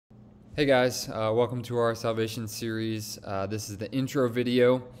Hey guys, welcome to our salvation series. This is the intro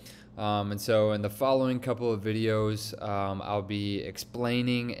video. And so in the following couple of videos, I'll be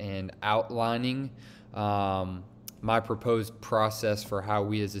explaining and outlining my proposed process for how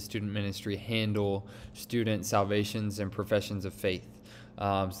we as a student ministry handle student salvations and professions of faith.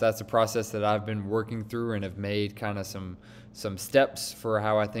 So that's a process that I've been working through and have made kind of some steps for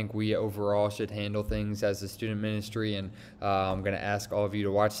how I think we overall should handle things as a student ministry. And I'm going to ask all of you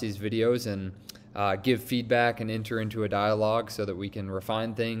to watch these videos and give feedback and enter into a dialogue so that we can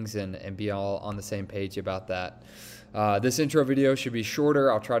refine things and be all on the same page about that. This intro video should be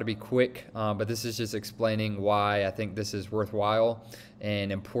shorter. I'll try to be quick, but this is just explaining why I think this is worthwhile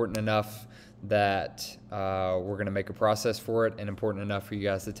and important enough that we're going to make a process for it, and important enough for you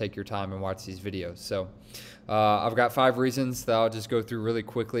guys to take your time and watch these videos. So I've got 5 reasons that I'll just go through really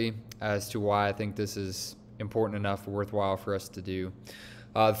quickly as to why I think this is important enough, worthwhile for us to do.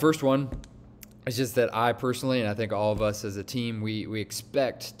 The first one is just that I personally, and I think all of us as a team, we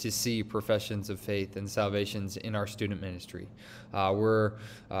expect to see professions of faith and salvations in our student ministry.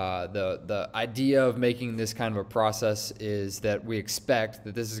 The idea of making this kind of a process is that we expect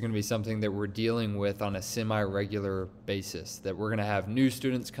that this is going to be something that we're dealing with on a semi-regular basis, that we're going to have new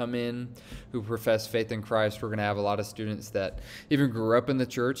students come in who profess faith in Christ. We're going to have a lot of students that even grew up in the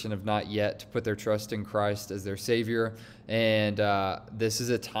church and have not yet put their trust in Christ as their Savior. And this is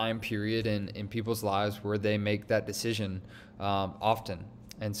a time period in people's lives where they make that decision often.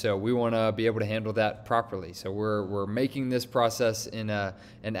 And so we want to be able to handle that properly. So we're making this process in an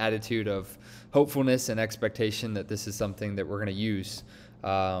attitude of hopefulness and expectation that this is something that we're going to use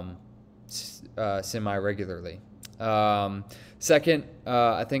semi-regularly. Second,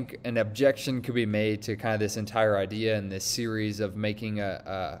 I think an objection could be made to kind of this entire idea and this series of making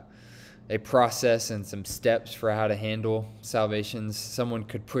a process and some steps for how to handle salvations. Someone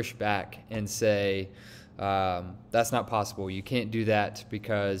could push back and say, that's not possible. You can't do that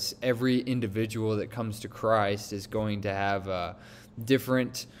because every individual that comes to Christ is going to have a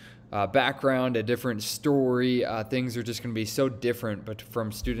different background, a different story. Things are just going to be so different, but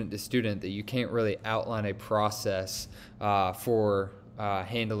from student to student, that you can't really outline a process for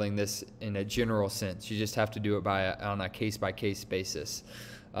handling this in a general sense. You just have to do it on a case-by-case basis.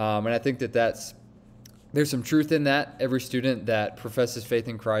 And I think there's some truth in that. Every student that professes faith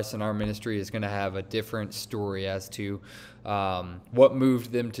in Christ in our ministry is going to have a different story as to what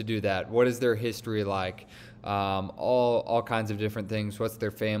moved them to do that. What is their history like? All kinds of different things. What's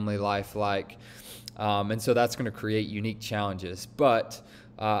their family life like? And so that's going to create unique challenges. But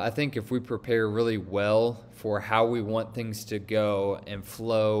I think if we prepare really well for how we want things to go and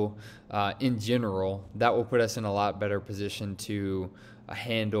flow in general, that will put us in a lot better position to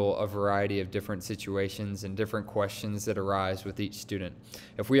handle a variety of different situations and different questions that arise with each student.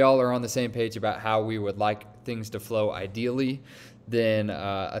 If we all are on the same page about how we would like things to flow ideally, then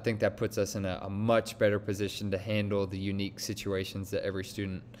I think that puts us in a much better position to handle the unique situations that every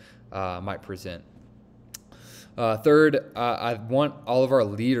student might present. Third, I want all of our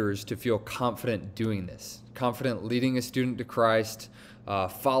leaders to feel confident doing this, confident leading a student to Christ,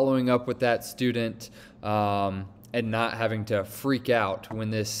 following up with that student, and not having to freak out when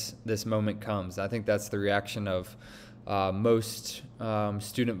this moment comes. I think that's the reaction of most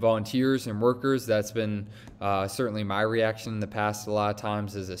student volunteers and workers. That's been certainly my reaction in the past a lot of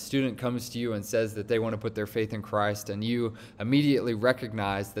times. As a student comes to you and says that they want to put their faith in Christ, and you immediately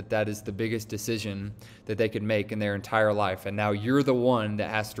recognize that that is the biggest decision that they could make in their entire life. And now you're the one that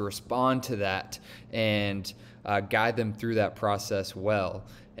has to respond to that and guide them through that process well.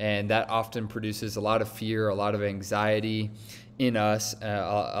 And that often produces a lot of fear, a lot of anxiety in us,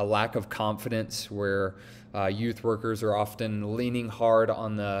 a lack of confidence, where youth workers are often leaning hard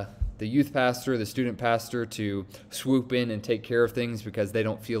on the youth pastor, the student pastor, to swoop in and take care of things because they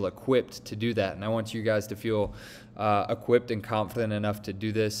don't feel equipped to do that. And I want you guys to feel equipped and confident enough to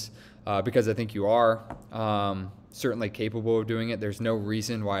do this because I think you are certainly capable of doing it. There's no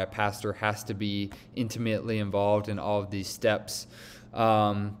reason why a pastor has to be intimately involved in all of these steps.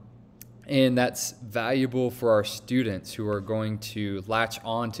 And that's valuable for our students who are going to latch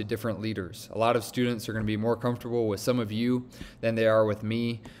on to different leaders. A lot of students are going to be more comfortable with some of you than they are with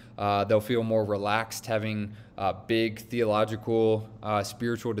me. They'll feel more relaxed having big theological,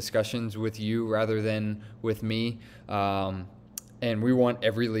 spiritual discussions with you rather than with me. And we want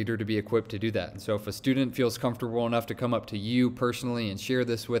every leader to be equipped to do that. And so if a student feels comfortable enough to come up to you personally and share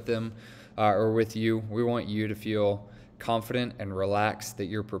this with them or with you, we want you to feel confident and relaxed that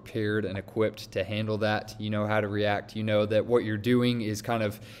you're prepared and equipped to handle that. You know how to react. You know that what you're doing is kind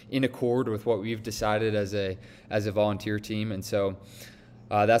of in accord with what we've decided as a volunteer team. And so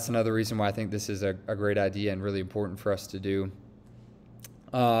that's another reason why I think this is a great idea and really important for us to do.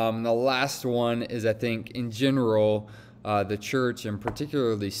 The last one is, I think, in general, the church and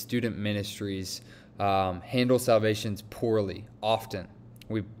particularly student ministries handle salvations poorly, often.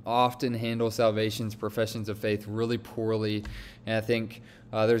 We often handle salvations, professions of faith, really poorly, and I think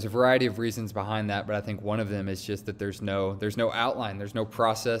there's a variety of reasons behind that, but I think one of them is just that there's no outline, there's no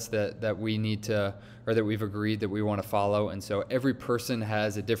process that we need to, or that we've agreed that we want to follow, and so every person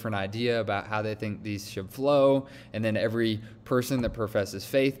has a different idea about how they think these should flow, and then every person that professes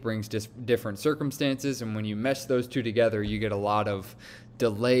faith brings just different circumstances, and when you mesh those two together, you get a lot of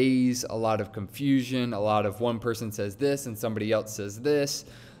delays, a lot of confusion, a lot of one person says this and somebody else says this,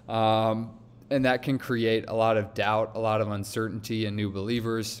 and that can create a lot of doubt, a lot of uncertainty in new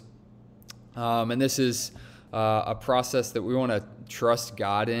believers. And this is a process that we want to trust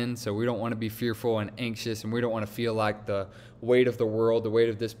God in, so we don't want to be fearful and anxious, and we don't want to feel like the weight of the world, the weight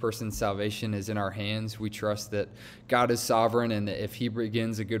of this person's salvation is in our hands. We trust that God is sovereign, and that if he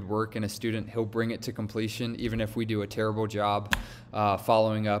begins a good work in a student, he'll bring it to completion, even if we do a terrible job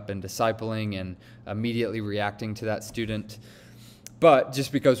following up and discipling and immediately reacting to that student. But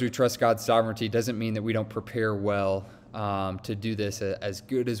just because we trust God's sovereignty doesn't mean that we don't prepare well to do this as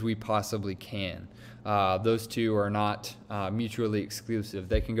good as we possibly can. Those two are not mutually exclusive.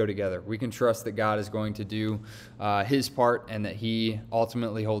 They can go together. We can trust that God is going to do his part and that he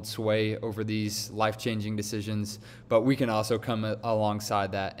ultimately holds sway over these life-changing decisions, but we can also come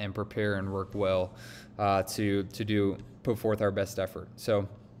alongside that and prepare and work well to put forth our best effort. So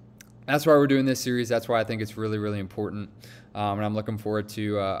that's why we're doing this series. That's why I think it's really, really important. And I'm looking forward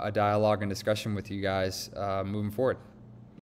to a dialogue and discussion with you guys moving forward.